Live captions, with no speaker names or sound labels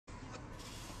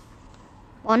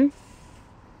One.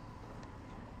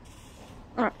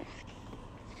 Alright.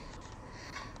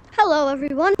 Hello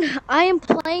everyone, I am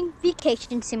playing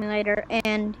Vacation Simulator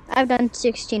and I've done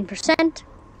 16%.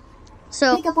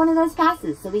 So pick up one of those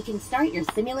passes so we can start your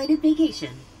simulated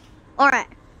vacation. Alright.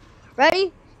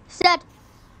 Ready? Set.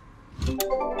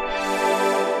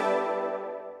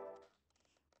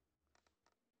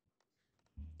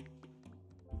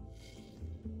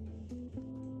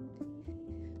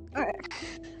 Alright.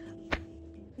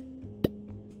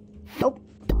 Nope.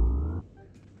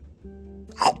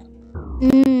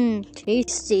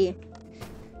 Tasty.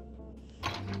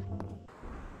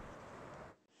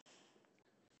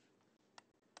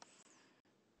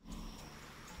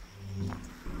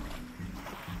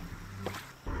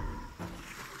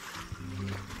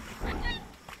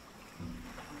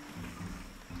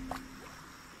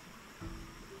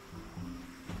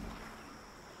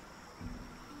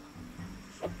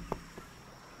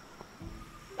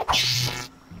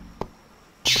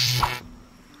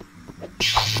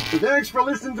 Thanks for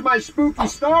listening to my spooky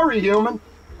story, human.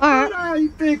 But I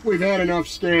think we've had enough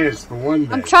scares for one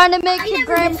day. I'm trying to make a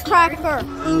graham cracker.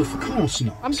 Of course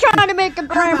not. I'm trying to make a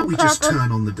graham How about we cracker. just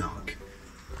turn on the dark?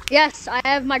 Yes, I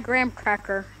have my graham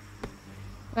cracker.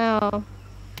 Oh.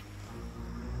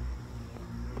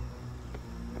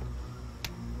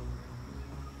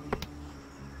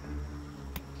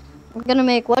 I'm gonna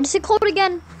make, what is it called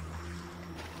again?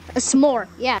 A s'more.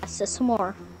 Yes, a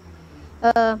s'more.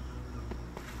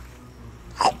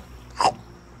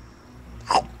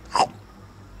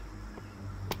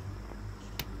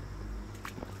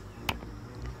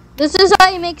 This is how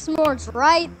you make s'mores,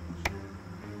 right?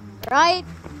 Right?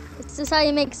 This is how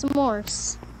you make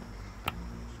s'mores.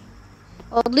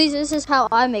 Well, at least this is how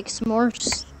I make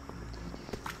s'mores.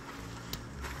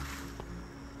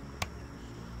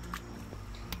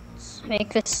 Let's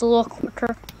make this a little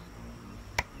quicker.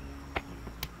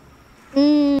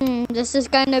 This is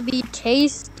gonna be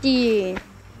tasty.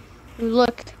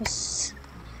 Look, this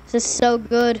is so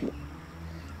good.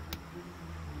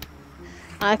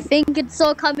 I think it's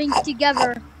all coming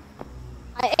together.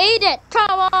 I ate it!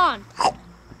 Come on!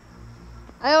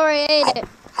 I already ate it.